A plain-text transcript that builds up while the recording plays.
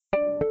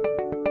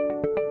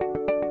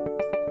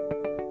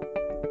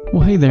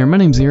Well, hey there, my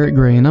name's Eric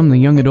Gray, and I'm the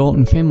Young Adult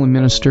and Family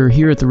Minister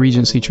here at the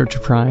Regency Church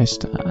of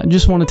Christ. I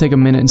just want to take a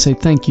minute and say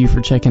thank you for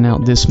checking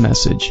out this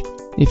message.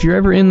 If you're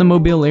ever in the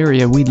Mobile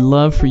area, we'd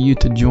love for you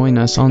to join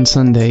us on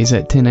Sundays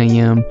at 10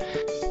 a.m.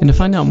 And to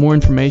find out more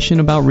information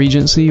about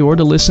Regency or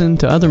to listen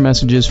to other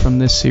messages from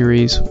this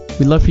series,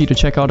 we'd love for you to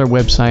check out our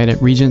website at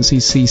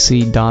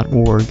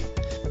regencycc.org.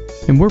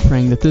 And we're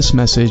praying that this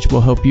message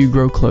will help you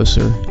grow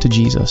closer to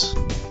Jesus.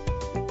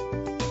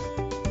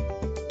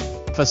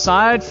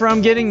 Aside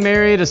from getting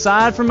married,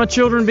 aside from my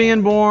children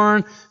being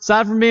born,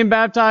 aside from being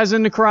baptized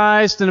into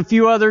Christ and a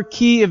few other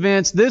key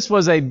events, this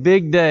was a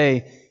big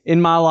day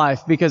in my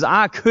life because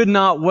I could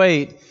not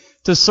wait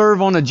to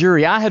serve on a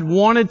jury. I had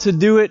wanted to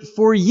do it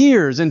for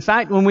years. In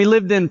fact, when we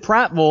lived in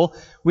Prattville,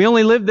 we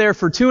only lived there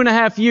for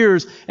 2.5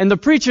 years, and the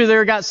preacher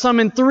there got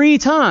summoned 3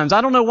 times. I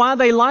don't know why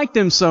they liked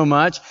him so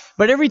much,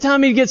 but every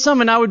time he'd get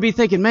summoned, I would be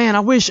thinking, man, I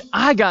wish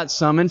I got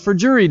summoned for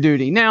jury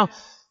duty. Now,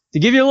 to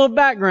give you a little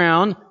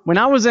background, when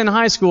I was in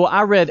high school,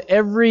 I read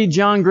every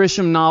John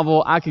Grisham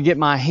novel I could get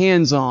my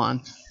hands on.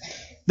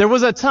 There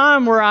was a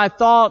time where I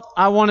thought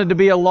I wanted to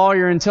be a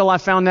lawyer until I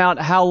found out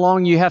how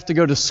long you have to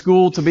go to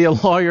school to be a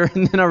lawyer,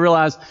 and then I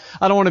realized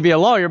I don't want to be a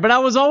lawyer. But I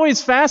was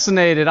always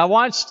fascinated. I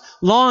watched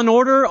Law and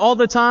Order all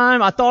the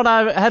time. I thought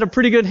I had a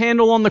pretty good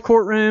handle on the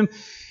courtroom.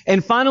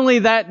 And finally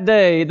that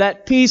day,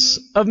 that piece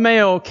of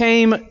mail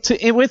came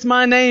with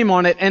my name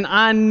on it, and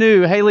I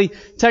knew. Haley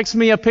texted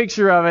me a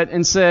picture of it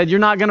and said, "You're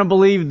not going to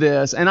believe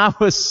this." And I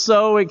was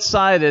so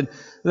excited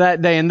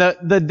that day. And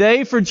the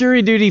day for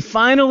jury duty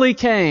finally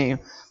came.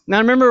 Now,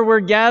 I remember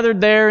we're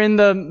gathered there in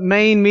the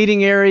main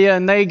meeting area,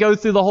 and they go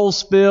through the whole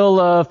spiel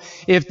of,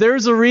 if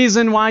there's a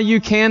reason why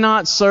you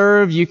cannot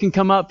serve, you can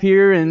come up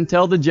here and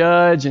tell the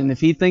judge, and if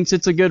he thinks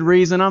it's a good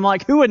reason. I'm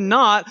like, who would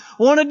not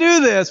want to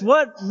do this?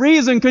 What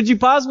reason could you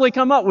possibly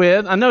come up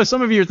with? I know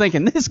some of you are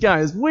thinking, this guy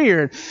is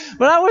weird,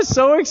 but I was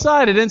so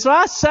excited. And so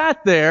I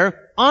sat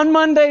there on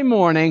Monday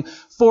morning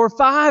for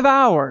 5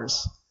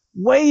 hours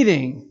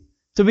waiting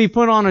to be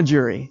put on a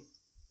jury.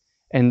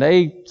 And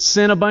they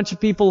sent a bunch of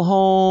people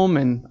home,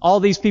 and all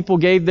these people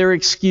gave their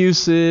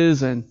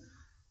excuses, and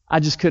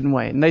I just couldn't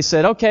wait. And they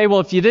said, okay, well,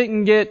 if you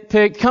didn't get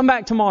picked, come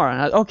back tomorrow.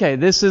 And okay,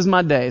 this is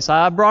my day. So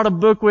I brought a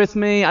book with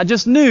me. I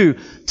just knew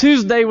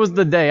Tuesday was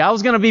the day. I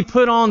was going to be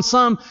put on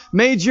some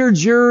major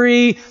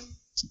jury,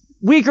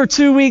 week or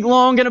 2 week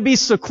long, going to be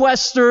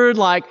sequestered,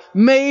 like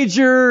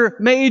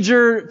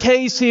major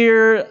case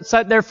here.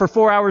 Sat there for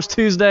 4 hours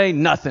Tuesday,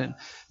 nothing.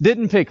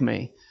 Didn't pick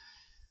me.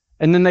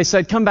 And then they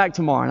said, come back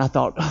tomorrow. And I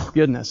thought, oh,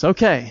 goodness,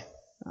 okay.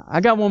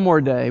 I got one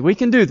more day. We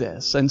can do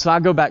this. And so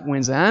I go back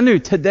Wednesday. I knew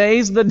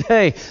today's the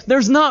day.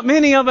 There's not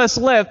many of us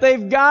left.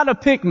 They've got to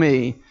pick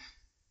me.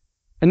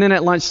 And then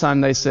at lunchtime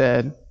they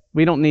said,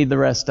 we don't need the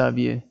rest of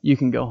you. You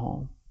can go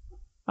home.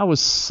 I was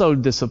so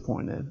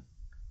disappointed.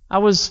 I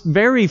was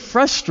very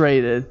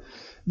frustrated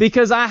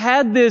because I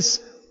had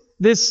this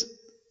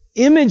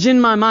image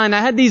in my mind. I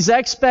had these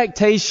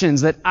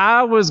expectations that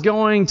I was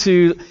going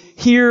to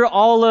hear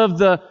all of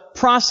the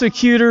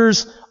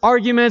prosecutor's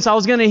arguments. I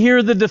was going to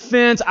hear the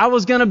defense. I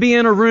was going to be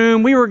in a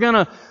room. We were going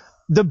to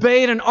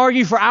debate and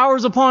argue for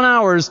hours upon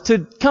hours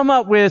to come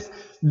up with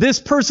this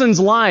person's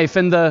life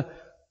and the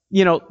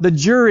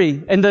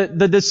jury and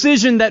the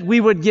decision that we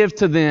would give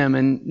to them.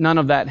 And none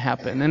of that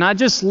happened. And I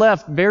just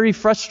left very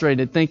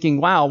frustrated thinking,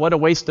 wow, what a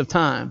waste of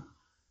time.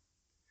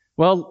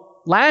 Well,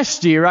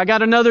 last year, I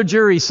got another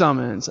jury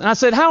summons. And I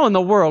said, how in the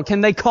world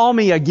can they call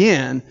me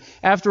again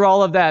after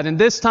all of that? And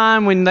this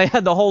time, when they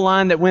had the whole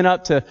line that went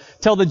up to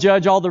tell the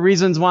judge all the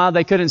reasons why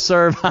they couldn't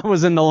serve, I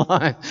was in the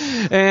line.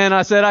 And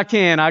I said, I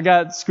can't. I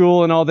got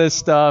school and all this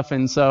stuff.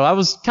 And so I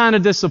was kind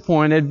of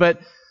disappointed. But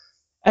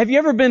have you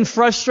ever been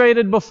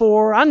frustrated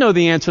before? I know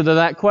the answer to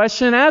that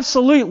question.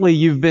 Absolutely,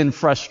 you've been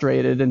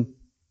frustrated. And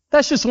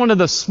that's just one of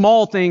the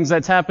small things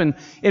that's happened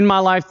in my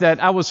life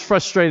that I was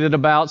frustrated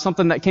about,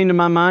 something that came to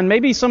my mind.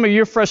 Maybe some of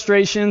your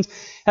frustrations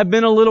have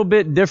been a little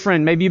bit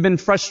different. Maybe you've been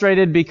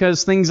frustrated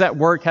because things at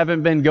work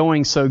haven't been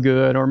going so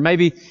good, or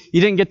maybe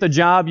you didn't get the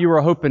job you were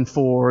hoping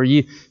for, or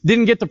you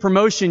didn't get the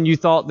promotion you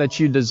thought that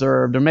you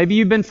deserved, or maybe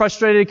you've been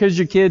frustrated because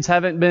your kids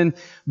haven't been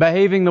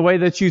behaving the way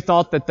that you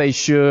thought that they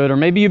should, or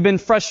maybe you've been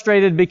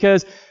frustrated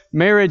because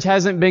marriage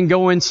hasn't been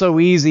going so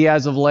easy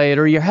as of late,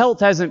 or your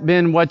health hasn't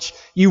been what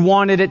you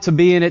wanted it to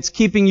be, and it's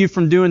keeping you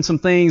from doing some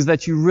things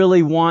that you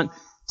really want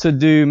to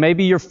do.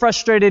 Maybe you're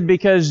frustrated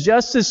because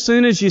just as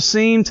soon as you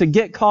seem to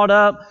get caught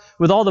up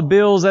with all the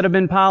bills that have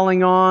been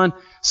piling on,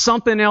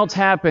 something else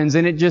happens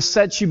and it just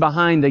sets you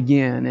behind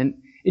again. And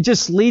it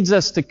just leads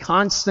us to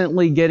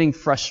constantly getting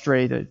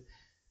frustrated.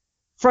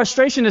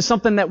 Frustration is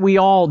something that we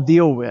all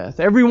deal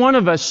with. Every one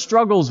of us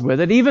struggles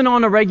with it, even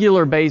on a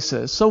regular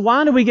basis. So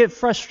why do we get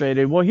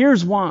frustrated? Well,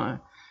 here's why.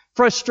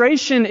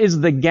 Frustration is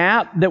the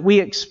gap that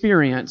we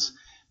experience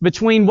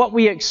between what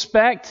we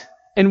expect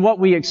and what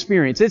we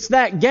experience. It's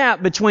that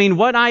gap between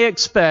what I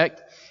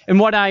expect and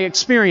what I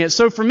experienced.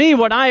 So for me,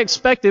 what I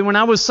expected when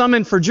I was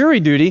summoned for jury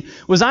duty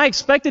was I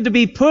expected to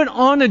be put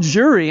on a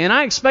jury, and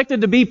I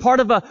expected to be part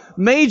of a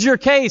major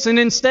case. And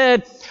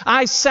instead,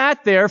 I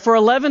sat there for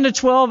 11 to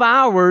 12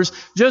 hours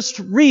just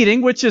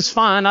reading, which is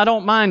fine. I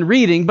don't mind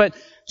reading, but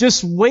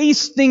just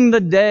wasting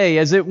the day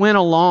as it went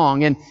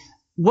along. And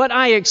what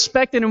I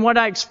expected and what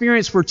I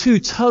experienced were two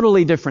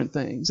totally different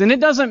things. And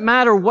it doesn't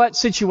matter what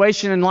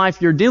situation in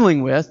life you're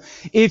dealing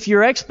with. If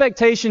your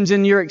expectations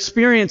and your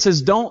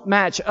experiences don't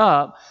match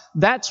up,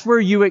 that's where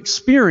you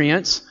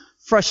experience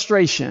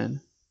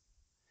frustration.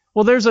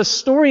 Well, there's a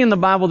story in the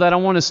Bible that I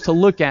want us to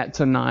look at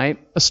tonight.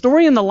 A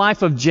story in the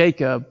life of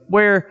Jacob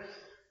where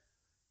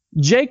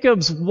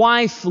Jacob's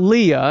wife,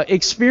 Leah,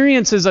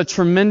 experiences a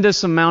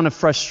tremendous amount of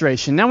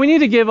frustration. Now, we need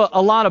to give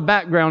a lot of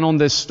background on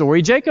this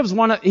story.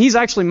 He's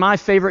actually my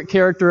favorite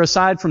character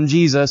aside from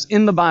Jesus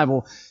in the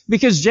Bible,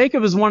 because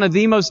Jacob is one of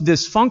the most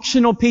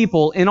dysfunctional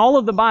people in all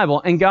of the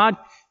Bible, and God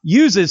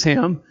uses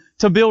him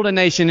to build a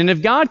nation. And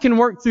if God can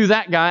work through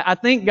that guy, I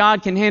think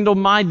God can handle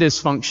my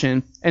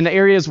dysfunction and the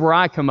areas where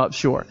I come up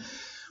short.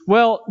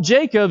 Well,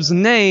 Jacob's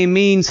name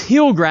means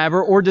heel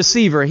grabber or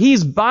deceiver.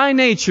 He's by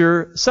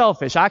nature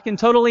selfish. I can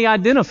totally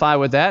identify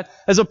with that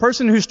as a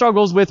person who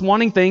struggles with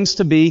wanting things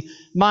to be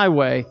my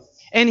way.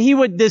 And he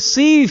would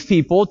deceive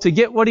people to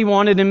get what he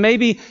wanted. And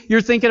maybe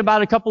you're thinking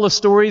about a couple of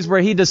stories where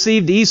he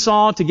deceived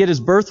Esau to get his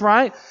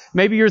birthright.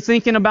 Maybe you're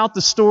thinking about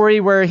the story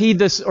where he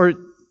deceives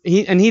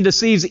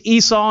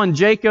Esau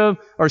and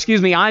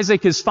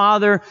Isaac, his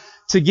father,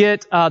 to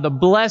get the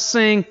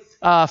blessing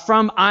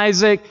from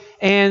Isaac.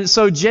 And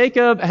so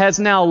Jacob has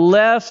now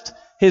left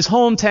his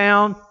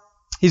hometown.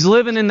 He's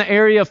living in the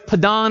area of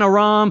Padan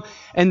Aram,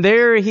 and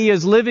there he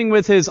is living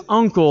with his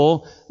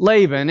uncle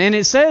Laban. And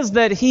it says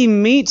that he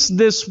meets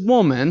this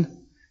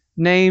woman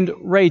named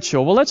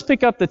Rachel. Well, let's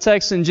pick up the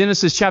text in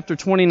Genesis chapter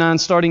 29,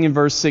 starting in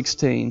verse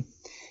 16.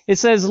 It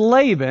says,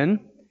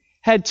 Laban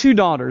had 2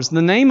 daughters.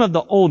 The name of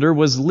the older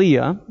was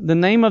Leah. The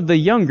name of the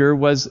younger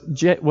was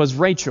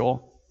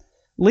Rachel.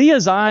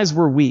 Leah's eyes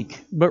were weak,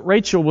 but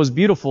Rachel was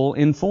beautiful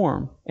in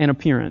form and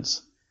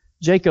appearance.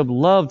 Jacob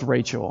loved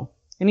Rachel,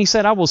 and he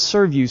said, I will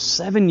serve you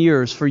 7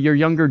 years for your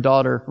younger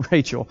daughter,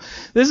 Rachel.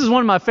 This is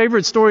one of my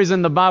favorite stories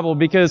in the Bible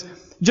because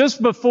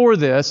just before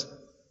this,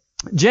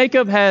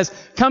 Jacob has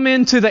come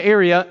into the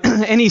area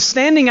and he's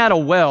standing at a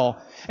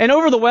well. And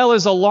over the well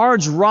is a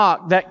large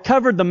rock that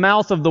covered the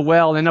mouth of the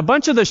well. And a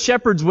bunch of the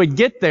shepherds would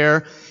get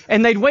there,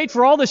 and they'd wait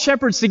for all the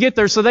shepherds to get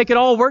there so they could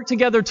all work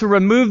together to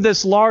remove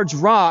this large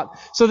rock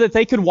so that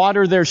they could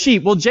water their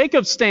sheep. Well,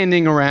 Jacob's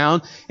standing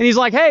around, and he's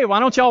like, hey,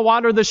 why don't y'all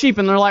water the sheep?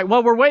 And they're like,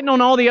 well, we're waiting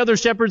on all the other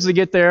shepherds to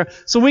get there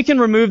so we can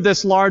remove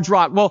this large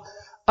rock. Well,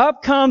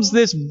 up comes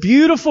this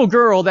beautiful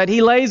girl that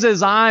he lays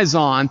his eyes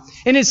on.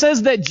 And it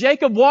says that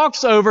Jacob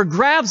walks over,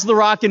 grabs the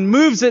rock, and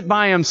moves it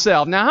by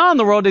himself. Now, how in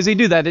the world does he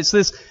do that? It's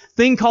this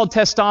thing called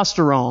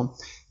testosterone.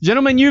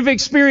 Gentlemen, you've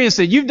experienced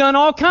it. You've done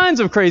all kinds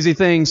of crazy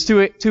things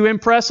to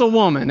impress a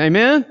woman.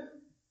 Amen?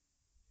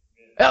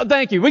 Oh,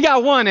 thank you. We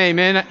got one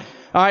amen. All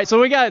right,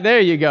 so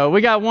there you go.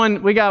 We got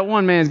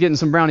one man's getting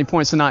some brownie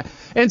points tonight.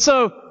 And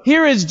so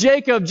here is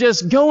Jacob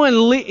just going,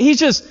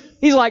 he's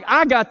like,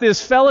 I got this,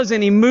 fellas,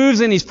 and he moves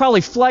and he's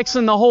probably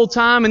flexing the whole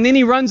time. And then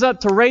he runs up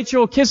to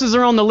Rachel, kisses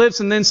her on the lips,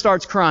 and then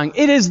starts crying.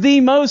 It is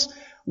the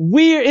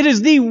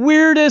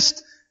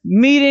weirdest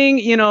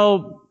meeting,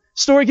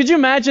 story. Could you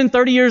imagine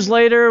 30 years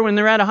later when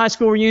they're at a high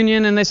school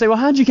reunion and they say, well,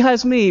 how'd you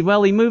guys meet?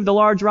 Well, he moved a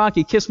large rock,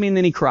 he kissed me, and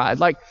then he cried.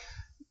 Like,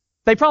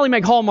 they probably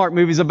make Hallmark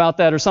movies about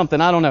that or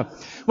something. I don't know.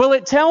 Well,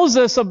 it tells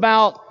us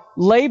about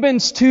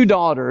Laban's 2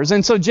 daughters.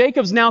 And so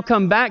Jacob's now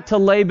come back to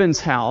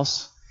Laban's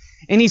house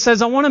and he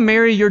says, I want to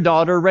marry your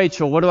daughter,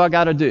 Rachel. What do I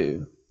got to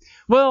do?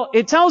 Well,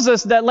 it tells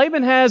us that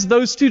Laban has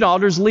those 2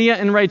 daughters, Leah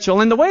and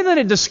Rachel. And the way that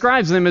it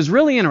describes them is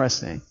really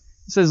interesting.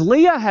 It says,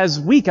 Leah has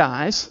weak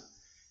eyes,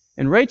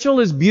 and Rachel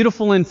is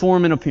beautiful in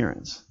form and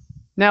appearance.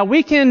 Now,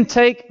 we can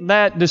take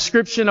that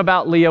description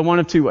about Leah one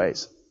of 2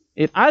 ways.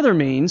 It either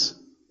means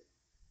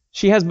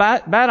she has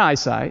bad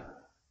eyesight,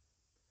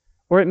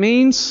 or it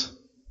means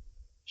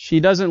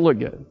she doesn't look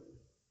good.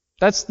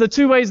 That's the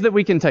 2 ways that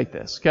we can take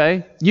this,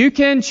 okay? You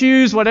can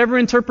choose whatever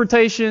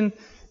interpretation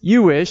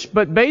you wish,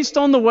 but based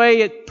on the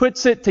way it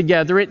puts it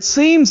together, it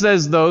seems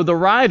as though the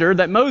writer,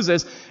 that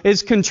Moses,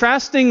 is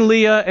contrasting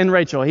Leah and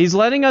Rachel. He's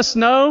letting us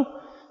know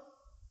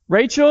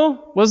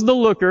Rachel was the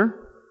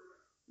looker.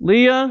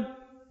 Leah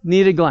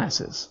needed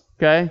glasses.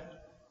 Okay?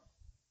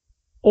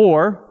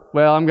 Or,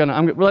 well,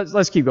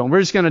 let's keep going.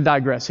 We're just going to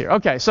digress here.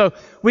 Okay, so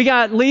we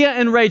got Leah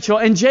and Rachel,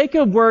 and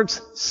Jacob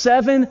works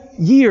 7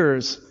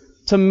 years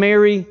to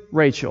marry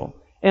Rachel.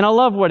 And I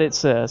love what it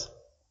says.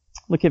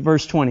 Look at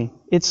verse 20.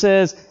 It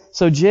says,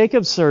 so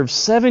Jacob served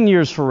 7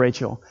 years for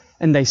Rachel,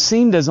 and they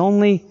seemed as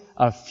only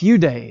a few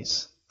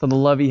days for the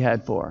love he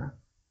had for her.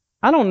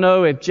 I don't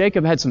know if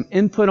Jacob had some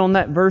input on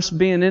that verse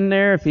being in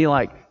there, if he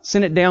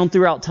sent it down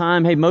throughout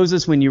time. Hey,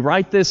 Moses, when you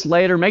write this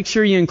later, make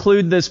sure you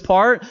include this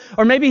part.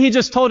 Or maybe he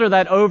just told her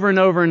that over and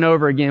over and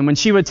over again when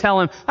she would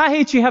tell him, I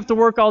hate you have to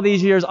work all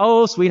these years.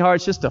 Oh, sweetheart,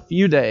 it's just a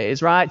few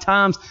days, right?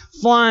 Time's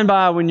flying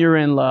by when you're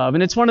in love.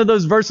 And it's one of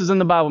those verses in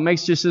the Bible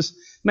makes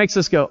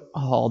us go,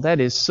 oh, that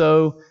is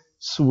so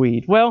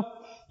sweet. Well,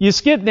 you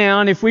skip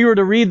down. If we were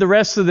to read the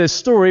rest of this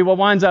story, what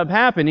winds up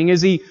happening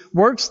is he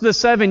works the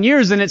 7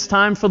 years and it's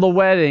time for the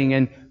wedding.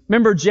 And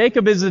remember,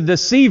 Jacob is a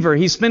deceiver.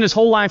 He spent his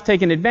whole life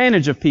taking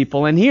advantage of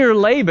people. And here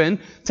Laban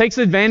takes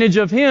advantage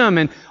of him.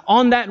 And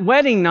on that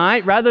wedding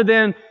night, rather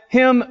than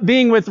him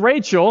being with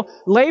Rachel,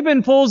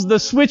 Laban pulls the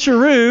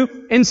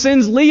switcheroo and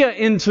sends Leah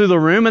into the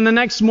room. And the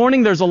next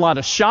morning, there's a lot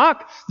of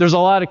shock. There's a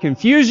lot of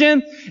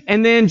confusion.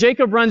 And then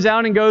Jacob runs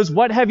out and goes,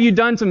 what have you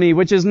done to me?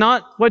 Which is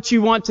not what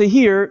you want to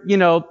hear,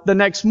 the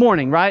next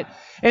morning, right?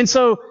 And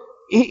so,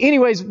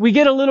 anyways, we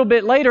get a little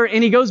bit later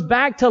and he goes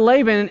back to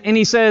Laban and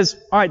he says,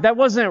 all right, that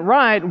wasn't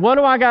right. What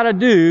do I got to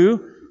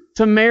do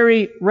to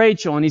marry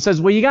Rachel? And he says,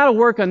 well, you got to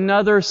work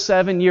another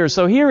 7 years.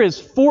 So here is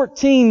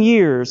 14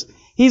 years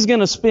he's going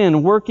to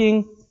spend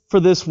working for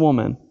this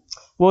woman.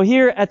 Well,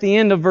 here at the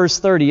end of verse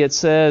 30, it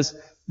says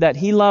that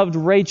he loved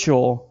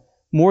Rachel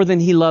more than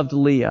he loved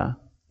Leah,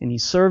 and he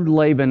served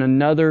Laban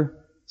another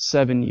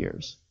 7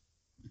 years.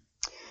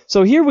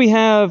 So here we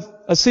have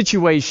a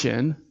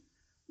situation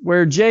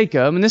where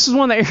Jacob, and this is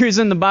one of the areas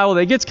in the Bible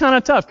that gets kind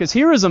of tough, because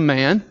here is a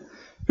man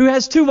who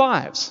has 2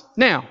 wives.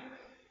 Now,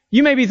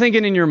 you may be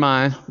thinking in your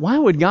mind, why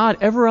would God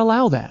ever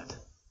allow that?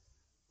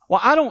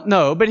 Well, I don't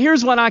know, but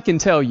here's what I can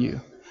tell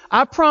you.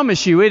 I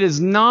promise you it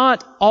is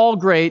not all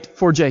great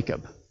for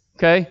Jacob.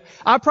 Okay?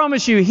 I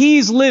promise you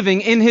he's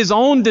living in his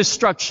own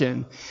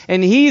destruction,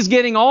 and he's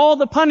getting all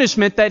the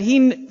punishment that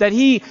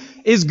he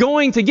is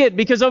going to get,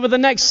 because over the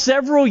next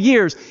several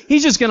years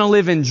he's just going to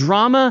live in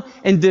drama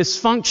and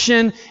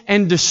dysfunction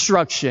and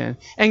destruction.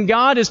 And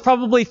God is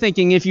probably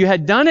thinking, if you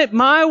had done it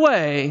my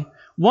way,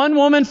 one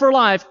woman for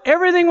life,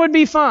 everything would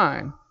be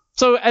fine.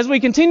 So as we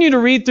continue to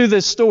read through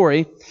this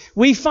story,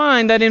 we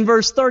find that in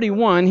verse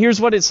 31, here's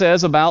what it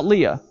says about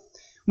Leah.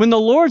 When the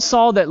Lord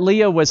saw that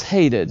Leah was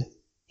hated,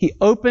 He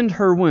opened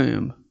her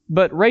womb,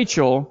 but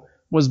Rachel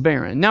was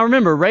barren. Now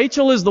remember,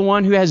 Rachel is the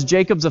one who has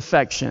Jacob's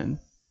affection.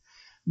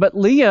 But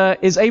Leah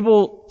is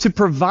able to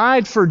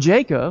provide for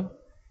Jacob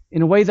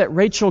in a way that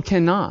Rachel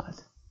cannot.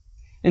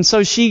 And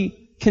so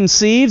she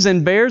conceives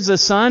and bears a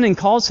son and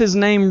calls his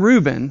name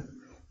Reuben.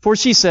 For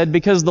she said,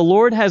 because the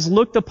Lord has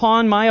looked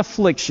upon my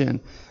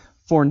affliction,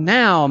 for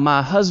now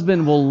my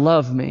husband will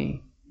love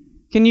me.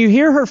 Can you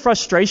hear her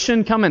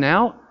frustration coming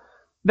out?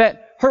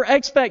 That her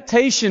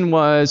expectation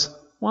was,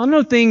 well, I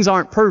know things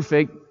aren't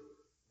perfect,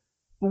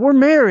 but we're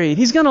married.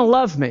 He's going to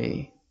love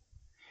me.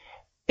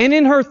 And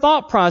in her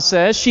thought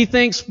process, she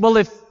thinks, well,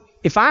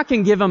 if I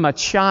can give him a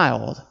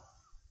child,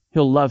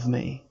 he'll love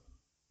me.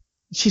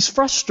 She's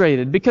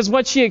frustrated because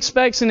what she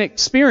expects and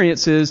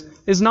experiences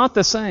is not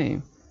the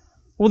same.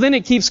 Well, then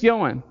it keeps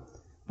going.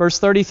 Verse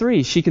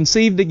 33, she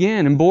conceived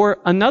again and bore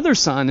another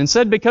son and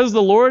said, because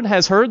the Lord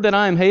has heard that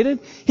I am hated,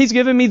 He's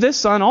given me this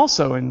son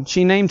also. And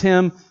she named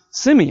him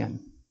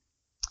Simeon.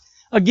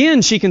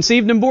 Again, she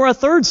conceived and bore a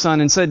third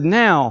son and said,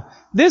 now,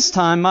 this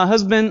time my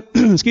husband,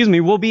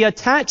 will be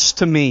attached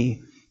to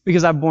me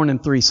because I've borne him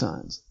 3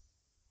 sons.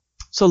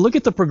 So look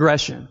at the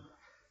progression.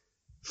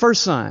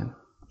 First son,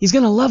 he's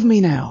going to love me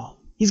now.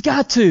 He's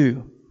got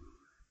to.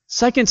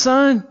 Second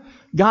son,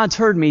 God's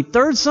heard me.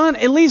 Third son,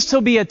 at least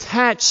he'll be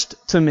attached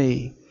to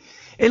me.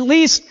 At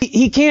least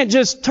he can't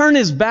just turn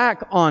his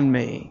back on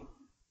me.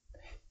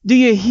 Do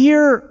you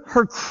hear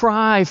her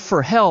cry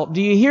for help?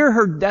 Do you hear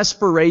her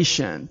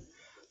desperation?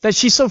 That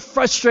she's so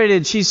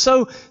frustrated, she's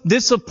so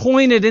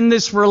disappointed in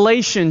this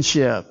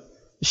relationship.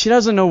 She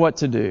doesn't know what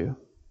to do.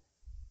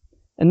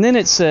 And then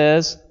it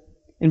says,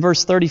 in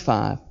verse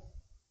 35,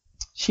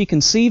 she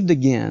conceived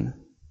again,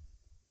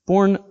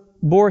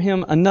 bore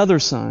him another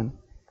son,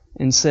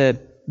 and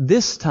said,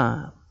 this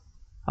time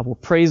I will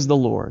praise the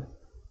Lord.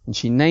 And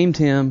she named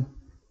him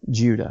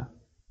Judah.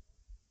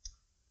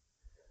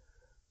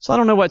 So I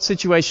don't know what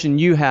situation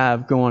you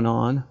have going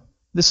on.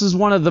 This is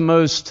one of the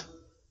most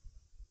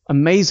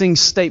amazing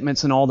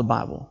statements in all the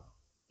Bible.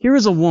 Here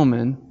is a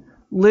woman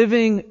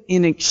living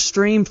in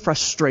extreme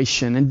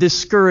frustration and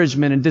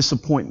discouragement and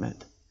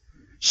disappointment.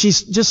 She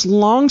just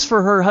longs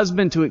for her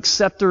husband to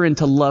accept her and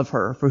to love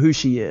her for who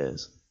she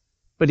is,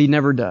 but he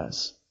never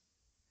does.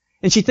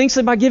 And she thinks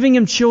that by giving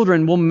him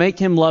children will make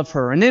him love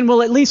her, and then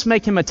will at least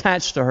make him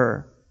attached to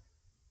her.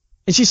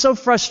 And she's so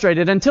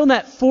frustrated until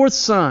that 4th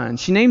son,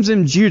 she names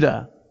him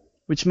Judah,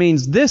 which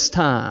means this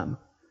time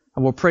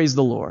I will praise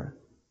the Lord.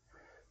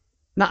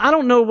 Now, I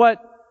don't know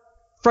what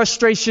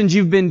frustrations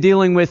you've been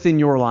dealing with in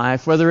your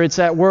life, whether it's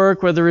at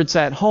work, whether it's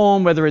at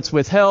home, whether it's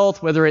with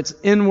health, whether it's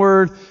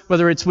inward,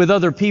 whether it's with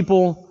other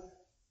people.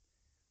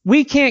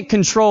 We can't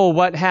control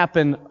what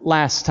happened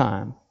last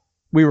time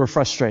we were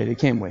frustrated,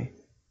 can we?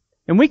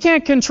 And we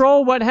can't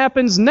control what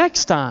happens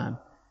next time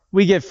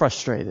we get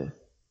frustrated.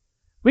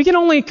 We can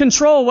only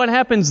control what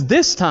happens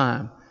this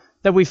time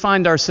that we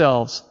find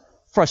ourselves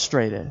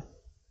frustrated.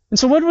 And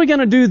so what are we going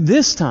to do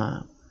this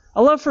time?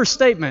 I love her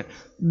statement.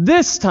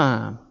 This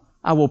time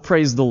I will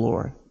praise the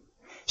Lord.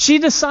 She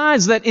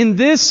decides that in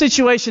this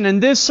situation, in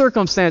this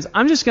circumstance,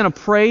 I'm just going to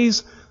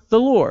praise the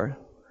Lord.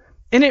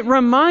 And it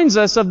reminds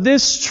us of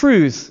this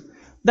truth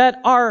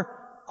that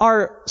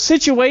our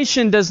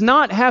situation does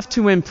not have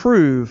to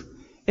improve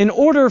in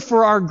order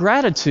for our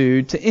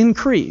gratitude to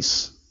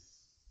increase.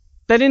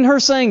 That in her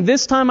saying,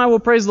 this time I will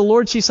praise the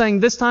Lord, she's saying,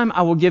 this time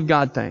I will give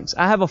God thanks.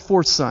 I have a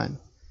fourth son.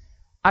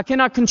 I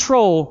cannot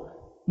control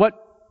what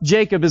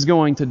Jacob is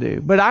going to do,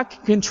 but I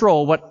can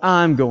control what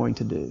I'm going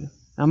to do.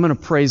 I'm going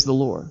to praise the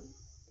Lord.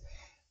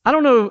 I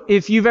don't know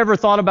if you've ever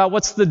thought about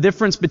what's the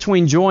difference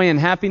between joy and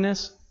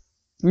happiness.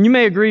 You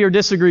may agree or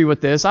disagree with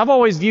this. I've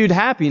always viewed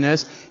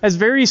happiness as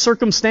very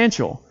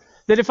circumstantial.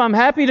 That if I'm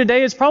happy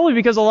today, it's probably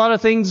because a lot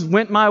of things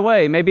went my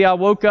way. Maybe I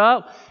woke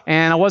up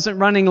and I wasn't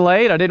running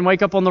late. I didn't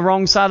wake up on the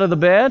wrong side of the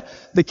bed.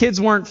 The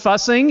kids weren't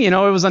fussing. You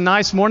know, it was a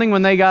nice morning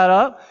when they got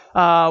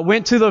up.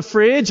 Went to the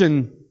fridge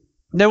and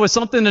there was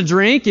something to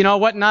drink. You know,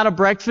 wasn't out of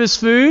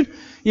breakfast food.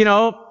 You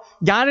know,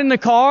 got in the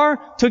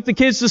car, took the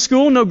kids to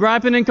school, no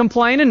griping and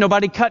complaining.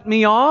 Nobody cut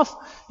me off.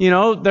 You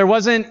know, there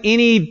wasn't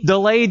any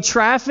delayed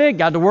traffic.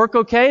 Got to work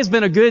okay. It's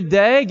been a good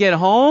day. Get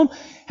home.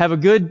 Have a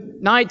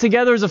good night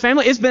together as a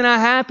family. It's been a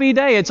happy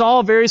day. It's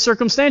all very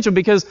circumstantial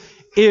because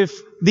if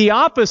the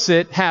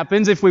opposite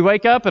happens, if we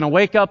wake up and I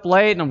wake up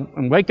late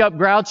and wake up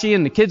grouchy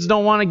and the kids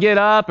don't want to get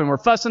up and we're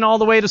fussing all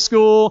the way to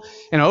school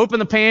and I open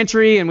the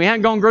pantry and we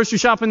haven't gone grocery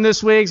shopping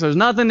this week, so there's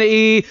nothing to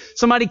eat.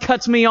 Somebody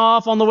cuts me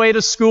off on the way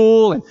to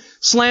school and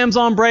slams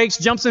on brakes,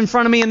 jumps in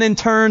front of me and then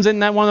turns. Isn't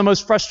that one of the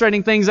most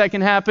frustrating things that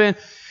can happen?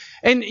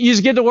 And you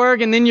just get to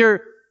work and then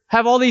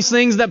have all these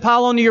things that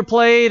pile onto your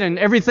plate and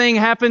everything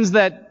happens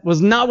that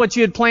was not what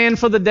you had planned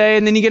for the day.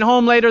 And then you get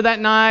home later that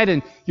night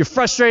and you're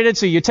frustrated.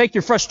 So you take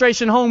your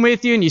frustration home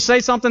with you and you say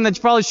something that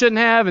you probably shouldn't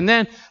have. And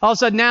then all of a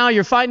sudden now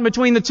you're fighting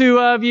between the two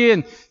of you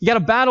and you got to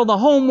battle the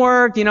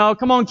homework. You know,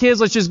 come on kids,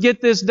 let's just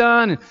get this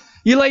done. And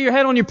you lay your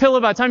head on your pillow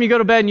by the time you go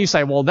to bed and you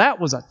say, well, that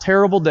was a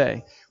terrible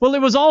day. Well,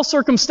 it was all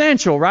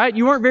circumstantial, right?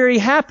 You weren't very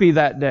happy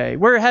that day.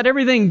 Where had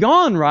everything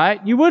gone right,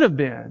 you would have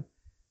been.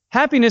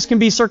 Happiness can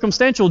be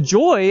circumstantial.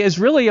 Joy is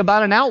really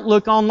about an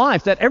outlook on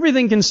life, that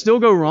everything can still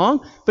go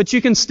wrong, but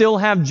you can still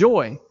have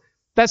joy.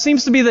 That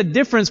seems to be the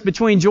difference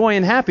between joy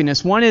and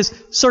happiness. One is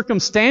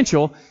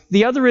circumstantial.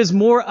 The other is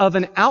more of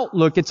an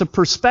outlook. It's a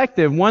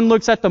perspective. One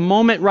looks at the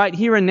moment right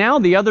here and now.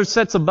 The other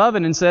sits above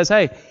it and says,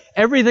 hey,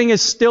 everything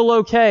is still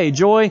okay.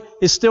 Joy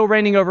is still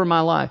reigning over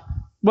my life.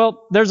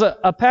 Well, there's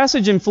a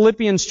passage in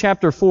Philippians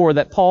chapter 4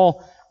 that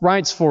Paul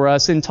writes for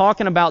us in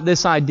talking about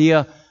this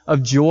idea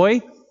of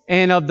joy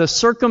and of the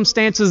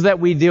circumstances that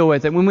we deal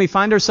with. And when we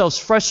find ourselves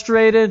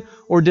frustrated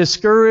or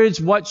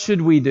discouraged, what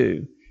should we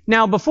do?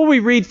 Now, before we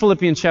read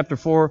Philippians chapter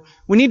 4,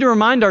 we need to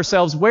remind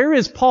ourselves, where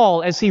is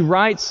Paul as he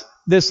writes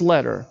this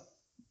letter?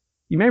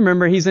 You may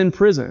remember he's in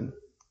prison.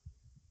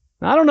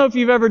 Now, I don't know if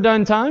you've ever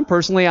done time.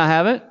 Personally, I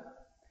haven't.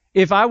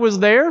 If I was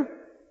there,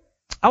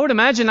 I would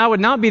imagine I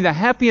would not be the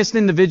happiest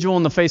individual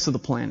on the face of the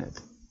planet.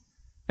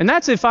 And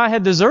that's if I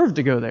had deserved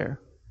to go there.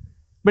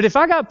 But if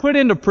I got put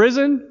into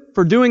prison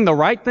for doing the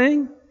right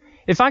thing,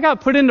 if I got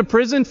put into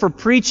prison for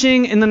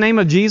preaching in the name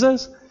of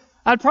Jesus,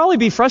 I'd probably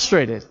be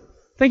frustrated,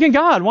 thinking,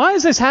 God, why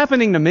is this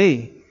happening to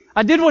me?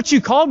 I did what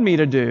you called me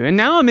to do, and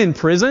now I'm in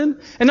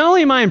prison. And not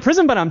only am I in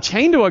prison, but I'm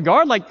chained to a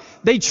guard. Like,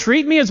 they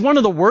treat me as one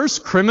of the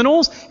worst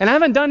criminals, and I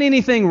haven't done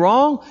anything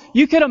wrong.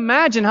 You could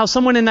imagine how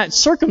someone in that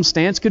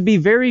circumstance could be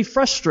very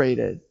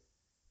frustrated.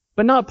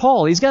 But not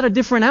Paul. He's got a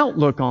different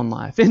outlook on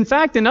life. In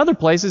fact, in other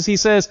places, he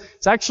says,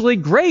 it's actually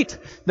great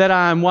that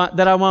I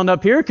wound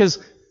up here, because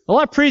well,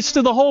 I preached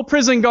to the whole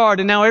prison guard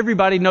and now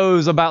everybody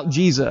knows about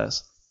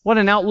Jesus. What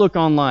an outlook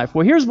on life.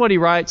 Well, here's what he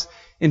writes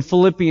in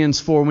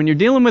Philippians 4. When you're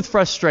dealing with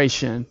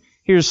frustration,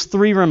 here's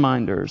 3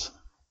 reminders.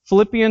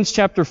 Philippians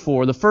chapter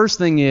 4. The first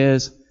thing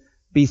is,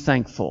 be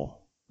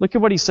thankful. Look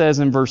at what he says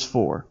in verse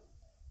 4.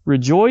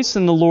 Rejoice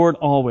in the Lord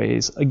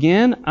always.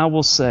 Again, I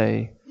will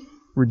say,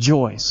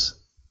 rejoice.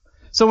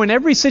 So in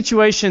every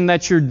situation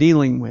that you're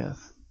dealing with,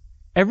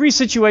 every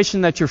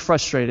situation that you're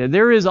frustrated,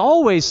 there is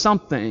always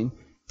something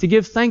to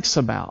give thanks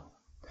about.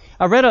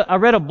 I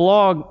read a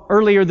blog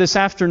earlier this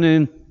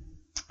afternoon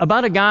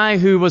about a guy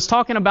who was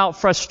talking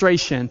about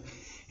frustration.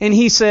 And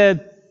he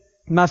said,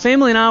 my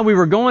family and I, we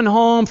were going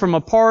home from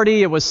a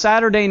party. It was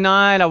Saturday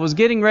night. I was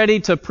getting ready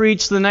to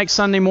preach the next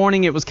Sunday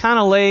morning. It was kind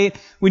of late.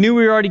 We knew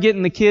we were already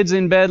getting the kids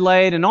in bed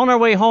late. And on our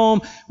way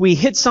home, we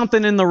hit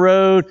something in the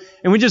road.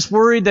 And we just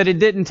worried that it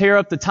didn't tear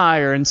up the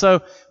tire. And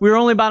so we were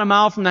only about a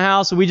mile from the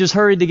house. So we just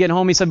hurried to get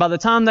home. He said by the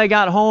time they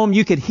got home,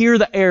 you could hear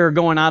the air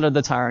going out of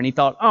the tire. And he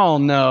thought, oh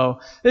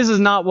no, this is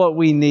not what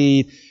we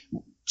need.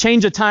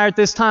 Change a tire at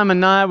this time of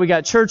night. We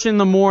got church in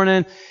the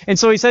morning. And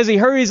so he says he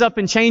hurries up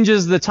and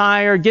changes the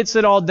tire, gets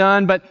it all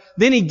done. But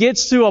then he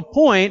gets to a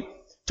point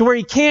to where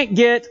he can't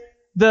get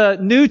the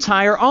new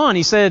tire on.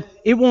 He said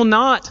it will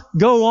not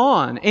go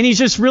on. And he's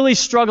just really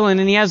struggling,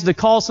 and he has to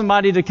call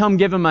somebody to come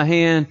give him a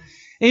hand.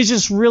 And he's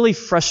just really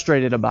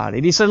frustrated about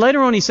it. He said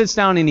later on he sits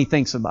down and he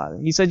thinks about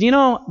it. He said,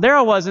 there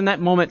I was in that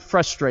moment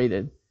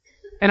frustrated.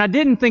 And I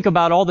didn't think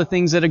about all the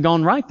things that had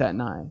gone right that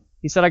night.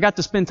 He said, I got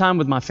to spend time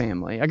with my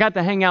family. I got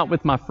to hang out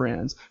with my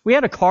friends. We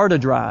had a car to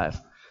drive.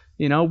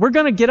 We're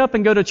going to get up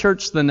and go to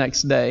church the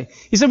next day.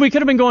 He said we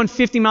could have been going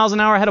 50 miles an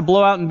hour, had a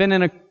blowout, and been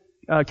in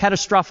a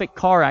catastrophic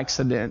car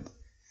accident.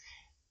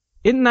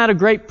 Isn't that a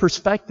great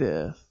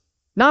perspective?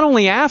 Not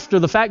only after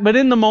the fact, but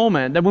in the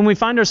moment, that when we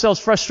find ourselves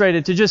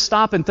frustrated, to just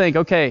stop and think,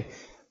 okay,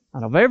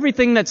 out of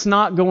everything that's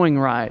not going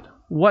right,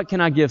 what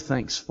can I give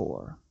thanks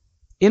for?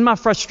 In my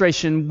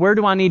frustration, where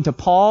do I need to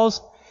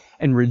pause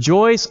and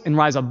rejoice and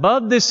rise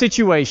above this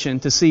situation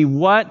to see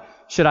what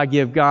should I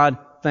give God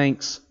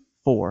thanks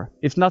for?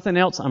 If nothing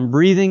else, I'm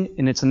breathing,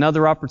 and it's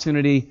another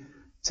opportunity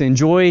to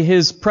enjoy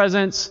His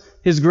presence,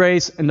 His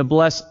grace, and to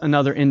bless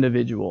another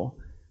individual.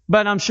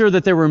 But I'm sure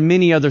that there were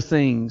many other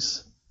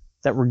things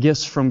that were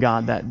gifts from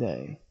God that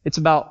day. It's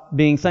about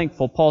being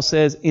thankful. Paul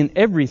says, in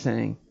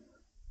everything,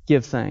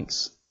 give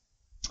thanks.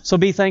 So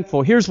be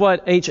thankful. Here's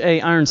what H.A.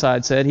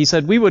 Ironside said. He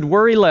said, we would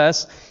worry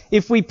less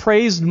if we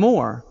praised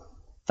more.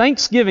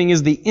 Thanksgiving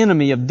is the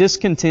enemy of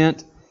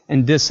discontent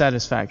and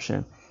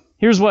dissatisfaction.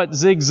 Here's what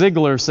Zig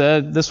Ziglar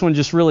said. This one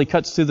just really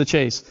cuts to the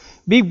chase.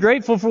 Be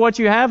grateful for what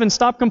you have and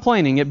stop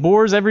complaining. It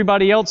bores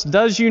everybody else,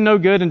 does you no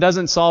good, and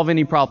doesn't solve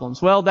any problems.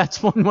 Well,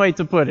 that's one way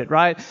to put it,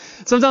 right?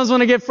 Sometimes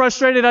when I get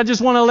frustrated, I just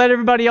want to let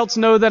everybody else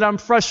know that I'm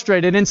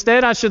frustrated.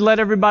 Instead, I should let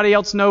everybody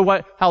else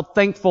know how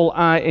thankful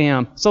I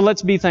am. So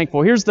let's be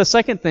thankful. Here's the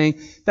second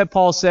thing that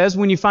Paul says.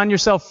 When you find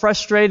yourself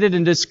frustrated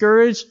and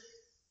discouraged,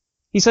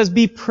 he says,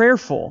 be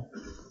prayerful.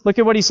 Look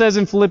at what he says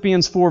in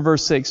Philippians 4,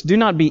 verse 6. Do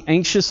not be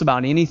anxious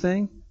about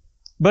anything,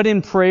 but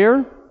in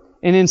prayer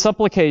and in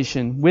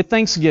supplication, with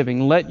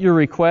thanksgiving, let your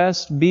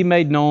request be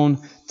made known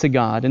to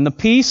God. And the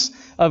peace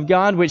of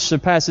God, which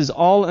surpasses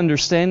all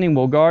understanding,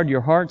 will guard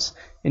your hearts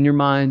and your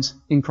minds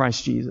in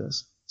Christ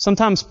Jesus.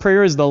 Sometimes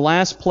prayer is the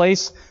last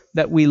place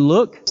that we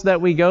look,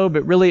 that we go,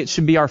 but really it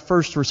should be our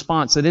first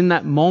response. That in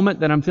that moment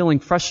that I'm feeling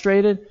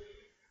frustrated,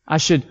 I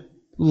should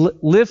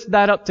lift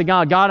that up to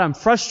God. God, I'm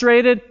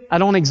frustrated. I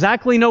don't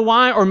exactly know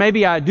why, or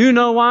maybe I do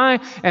know why,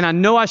 and I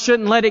know I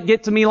shouldn't let it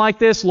get to me like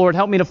this. Lord,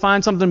 help me to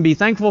find something to be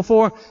thankful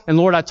for. And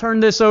Lord, I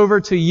turn this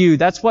over to you.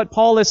 That's what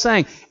Paul is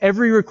saying.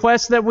 Every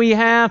request that we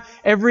have,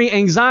 every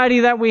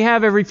anxiety that we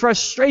have, every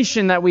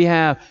frustration that we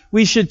have,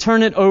 we should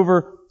turn it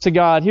over to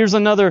God. Here's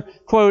another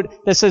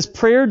quote that says,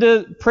 prayer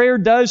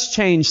does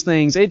change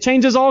things. It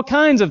changes all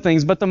kinds of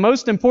things, but the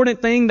most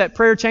important thing that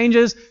prayer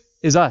changes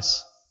is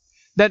us.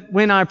 That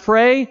when I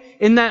pray,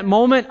 in that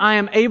moment, I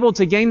am able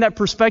to gain that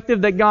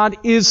perspective that God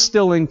is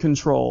still in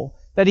control,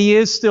 that He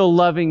is still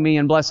loving me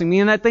and blessing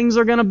me, and that things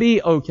are going to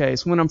be okay.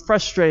 So when I'm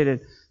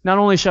frustrated, not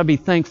only should I be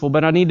thankful,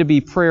 but I need to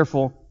be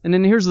prayerful. And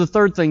then here's the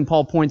third thing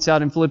Paul points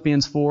out in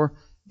Philippians 4.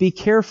 Be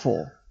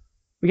careful.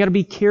 We got to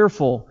be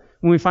careful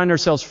when we find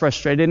ourselves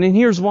frustrated. And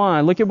here's why.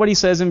 Look at what he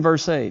says in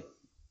verse 8.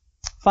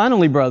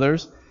 Finally,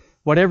 brothers,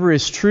 whatever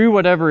is true,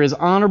 whatever is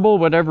honorable,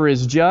 whatever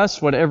is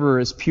just, whatever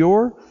is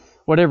pure,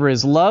 whatever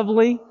is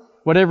lovely,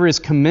 whatever is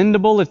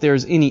commendable, if there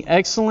is any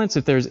excellence,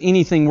 if there is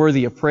anything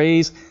worthy of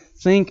praise,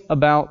 think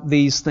about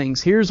these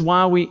things. Here's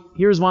why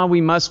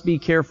we must be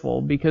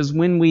careful, because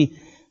when we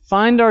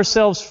find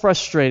ourselves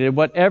frustrated,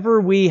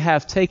 whatever we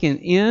have taken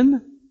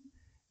in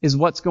is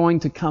what's going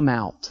to come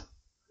out.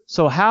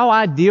 So how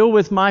I deal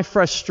with my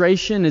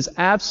frustration is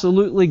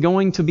absolutely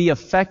going to be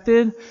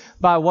affected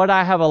by what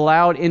I have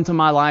allowed into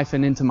my life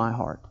and into my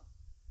heart.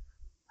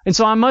 And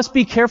so I must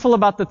be careful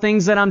about the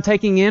things that I'm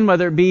taking in,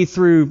 whether it be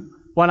through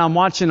what I'm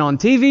watching on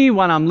TV,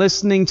 what I'm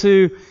listening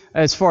to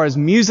as far as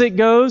music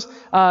goes,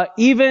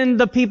 even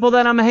the people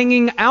that I'm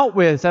hanging out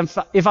with.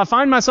 If I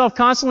find myself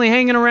constantly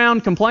hanging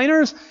around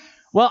complainers,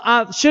 well,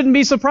 I shouldn't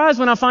be surprised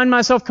when I find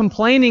myself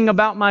complaining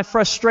about my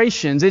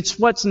frustrations. It's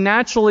what's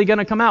naturally going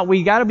to come out.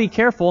 We got to be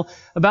careful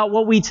about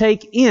what we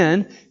take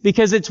in,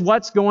 because it's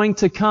what's going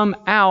to come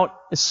out,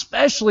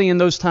 especially in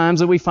those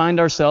times that we find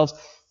ourselves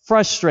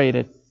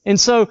frustrated. And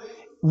so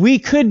we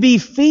could be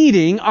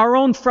feeding our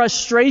own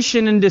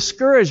frustration and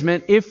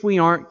discouragement if we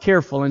aren't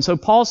careful. And so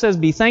Paul says,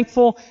 be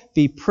thankful,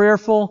 be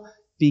prayerful,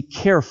 be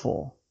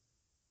careful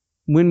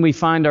when we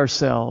find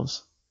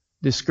ourselves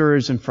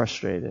discouraged and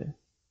frustrated.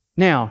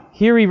 Now,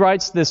 here he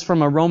writes this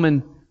from a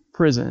Roman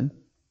prison,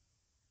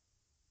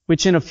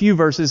 which in a few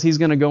verses he's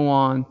going to go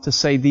on to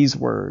say these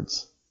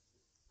words: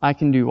 I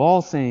can do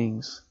all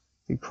things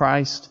through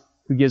Christ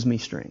who gives me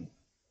strength.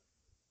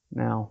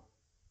 Now,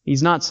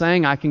 he's not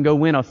saying I can go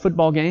win a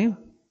football game.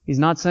 He's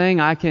not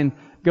saying I can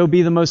go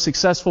be the most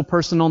successful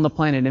person on the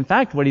planet. In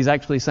fact, what he's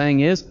actually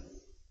saying is,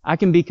 I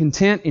can be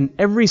content in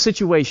every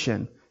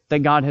situation that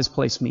God has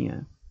placed me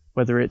in.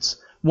 Whether it's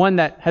one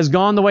that has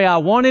gone the way I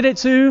wanted it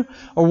to,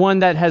 or one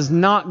that has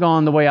not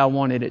gone the way I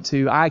wanted it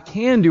to. I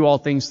can do all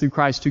things through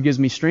Christ who gives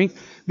me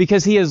strength,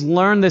 because he has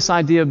learned this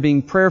idea of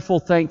being prayerful,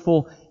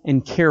 thankful,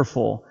 and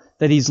careful,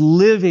 that he's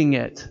living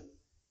it,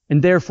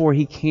 and therefore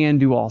he can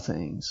do all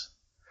things.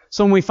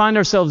 So when we find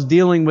ourselves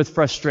dealing with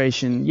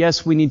frustration,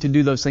 yes, we need to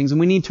do those things, and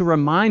we need to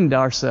remind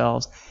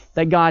ourselves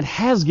that God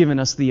has given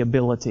us the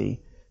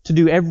ability to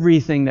do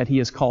everything that He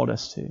has called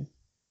us to.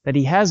 That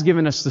He has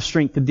given us the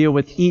strength to deal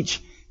with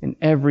each and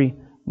every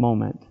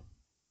moment.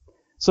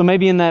 So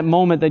maybe in that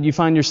moment that you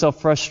find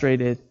yourself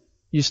frustrated,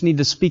 you just need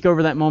to speak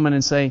over that moment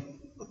and say,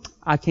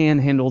 I can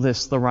handle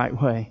this the right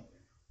way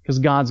because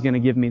God's going to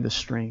give me the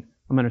strength.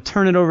 I'm going to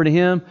turn it over to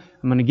Him.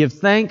 I'm going to give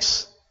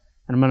thanks,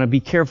 and I'm going to be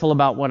careful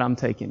about what I'm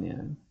taking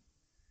in.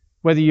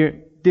 Whether you're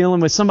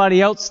dealing with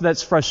somebody else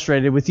that's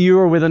frustrated with you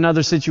or with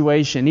another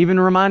situation, even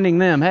reminding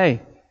them,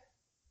 hey,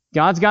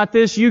 God's got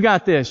this, you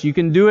got this. You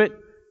can do it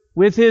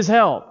with His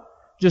help.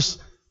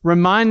 Just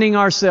reminding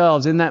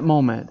ourselves in that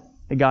moment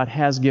that God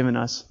has given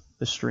us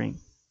the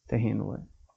strength to handle it.